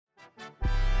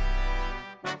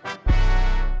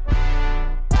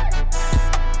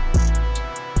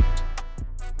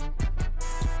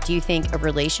Do you think a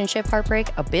relationship heartbreak,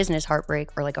 a business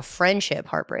heartbreak, or like a friendship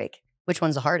heartbreak? Which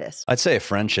one's the hardest? I'd say a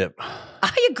friendship.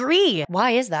 I agree.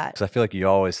 Why is that? Because I feel like you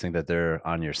always think that they're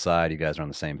on your side. You guys are on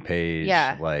the same page.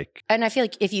 Yeah. Like, And I feel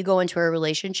like if you go into a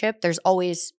relationship, there's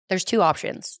two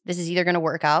options. This is either going to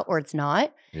work out or it's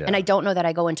not. yeah. And I don't know that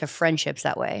I go into friendships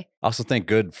that way. I also think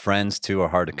good friends too are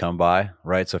hard to come by,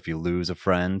 right? So if you lose a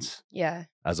friend, Yeah.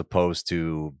 as opposed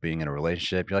to being in a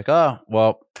relationship, you're like, oh,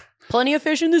 well, plenty of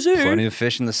fish in the sea. Plenty of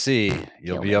fish in the sea.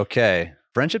 You'll be okay.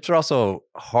 Friendships are also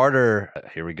harder,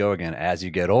 here we go again, as you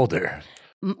get older.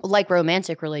 Like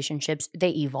romantic relationships, they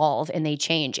evolve and they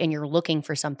change and you're looking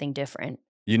for something different.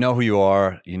 You know who you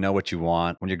are. You know what you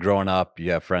want. When you're growing up,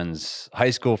 you have friends,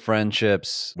 high school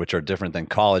friendships, which are different than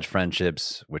college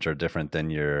friendships, which are different than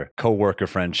your coworker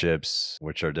friendships,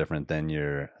 which are different than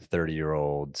your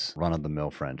 30-year-old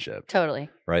run-of-the-mill friendship. Totally.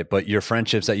 Right? But your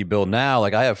friendships that you build now,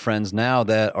 like I have friends now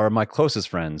that are my closest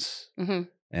friends. Mm-hmm.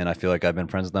 And I feel like I've been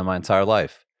friends with them my entire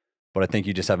life. But I think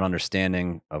you just have an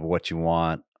understanding of what you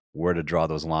want, where to draw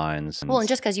those lines. Well, and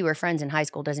just because you were friends in high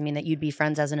school doesn't mean that you'd be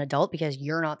friends as an adult because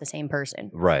you're not the same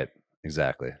person. Right.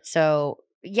 Exactly. So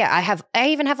yeah, I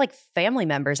even have like family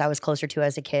members I was closer to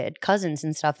as a kid, cousins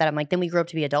and stuff that I'm like, then we grew up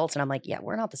to be adults and I'm like, yeah,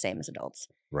 we're not the same as adults.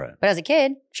 Right. But as a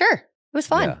kid, sure, it was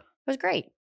fun. Yeah. It was great.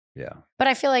 Yeah. But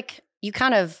I feel like you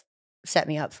kind of set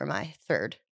me up for my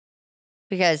third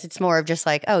because it's more of just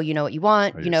like, oh, you know what you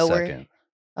want, Or you know your where. second.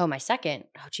 Oh, my second.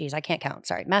 Oh, geez, I can't count.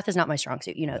 Sorry. Math is not my strong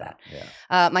suit. You know that.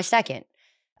 Yeah. My second,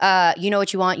 you know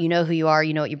what you want, you know who you are,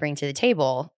 you know what you bring to the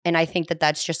table. And I think that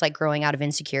that's just like growing out of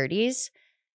insecurities.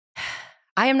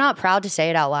 I am not proud to say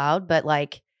it out loud, but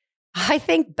like, I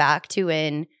think back to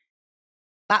within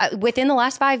the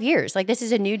last 5 years, like this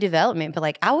is a new development, but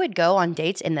like I would go on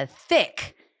dates in the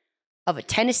thick of a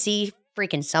Tennessee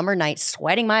freaking summer night,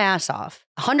 sweating my ass off,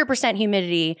 100%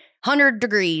 humidity, 100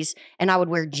 degrees, and I would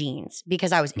wear jeans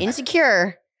because I was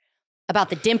insecure about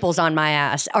the dimples on my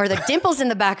ass or the dimples in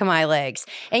the back of my legs.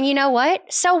 And you know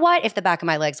what? So what if the back of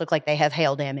my legs look like they have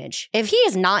hail damage? If he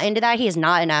is not into that, he is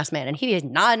not an ass man. And if he is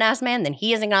not an ass man, then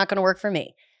he is not going to work for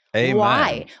me. Amen.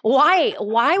 Why would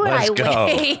why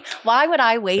would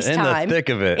I waste time in the thick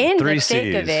of it? In Three the thick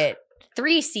C's. of it.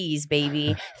 3 C's,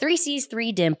 baby. 3 C's,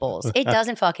 3 dimples. It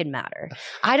doesn't fucking matter.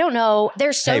 I don't know.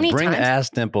 There's so many bring times. ass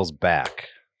dimples back.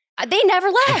 They never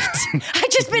left. I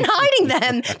just been hiding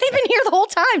them. They've been here the whole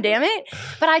time, damn it.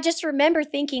 But I just remember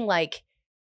thinking like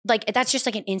that's just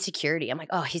like an insecurity. I'm like,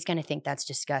 oh, he's going to think that's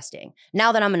disgusting.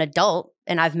 Now that I'm an adult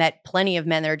and I've met plenty of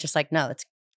men that are just like, no, it's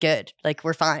good. Like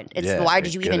we're fine. Why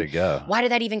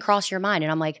did that even cross your mind?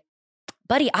 And I'm like,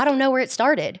 buddy, I don't know where it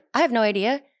started. I have no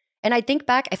idea. And I think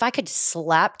back, if I could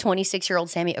slap 26-year-old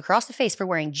Sammy across the face for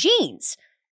wearing jeans,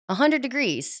 100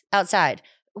 degrees outside,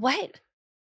 what?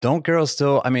 Don't girls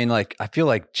still, I mean, like, I feel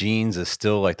like jeans is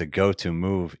still like the go-to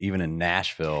move, even in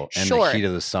Nashville and the heat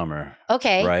of the summer.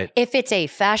 Okay. Right? If it's a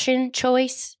fashion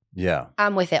choice, yeah,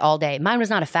 I'm with it all day. Mine was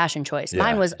not a fashion choice.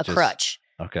 Mine was a crutch.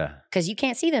 Okay. Because you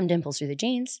can't see them dimples through the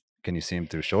jeans. Can you see them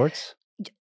through shorts?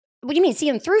 What do you mean,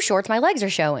 see them through shorts? My legs are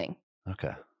showing.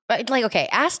 Okay. But like, okay,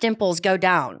 ass dimples go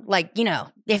down. Like, you know,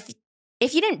 if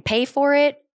you didn't pay for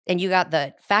it and you got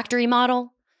the factory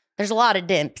model, there's a lot of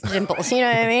dimples. You know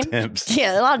what I mean? Dimps.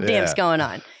 Yeah, a lot of dimps going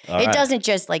on. All right. Doesn't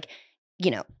just like,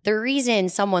 you know, the reason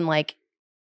someone like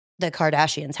the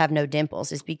Kardashians have no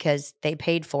dimples is because they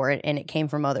paid for it and it came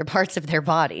from other parts of their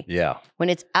body. Yeah. When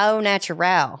it's au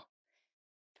natural,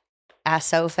 ass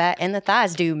so fat and the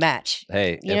thighs do match.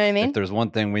 Hey, you know what I mean? If there's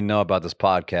one thing we know about this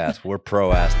podcast, we're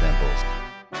pro ass dimples.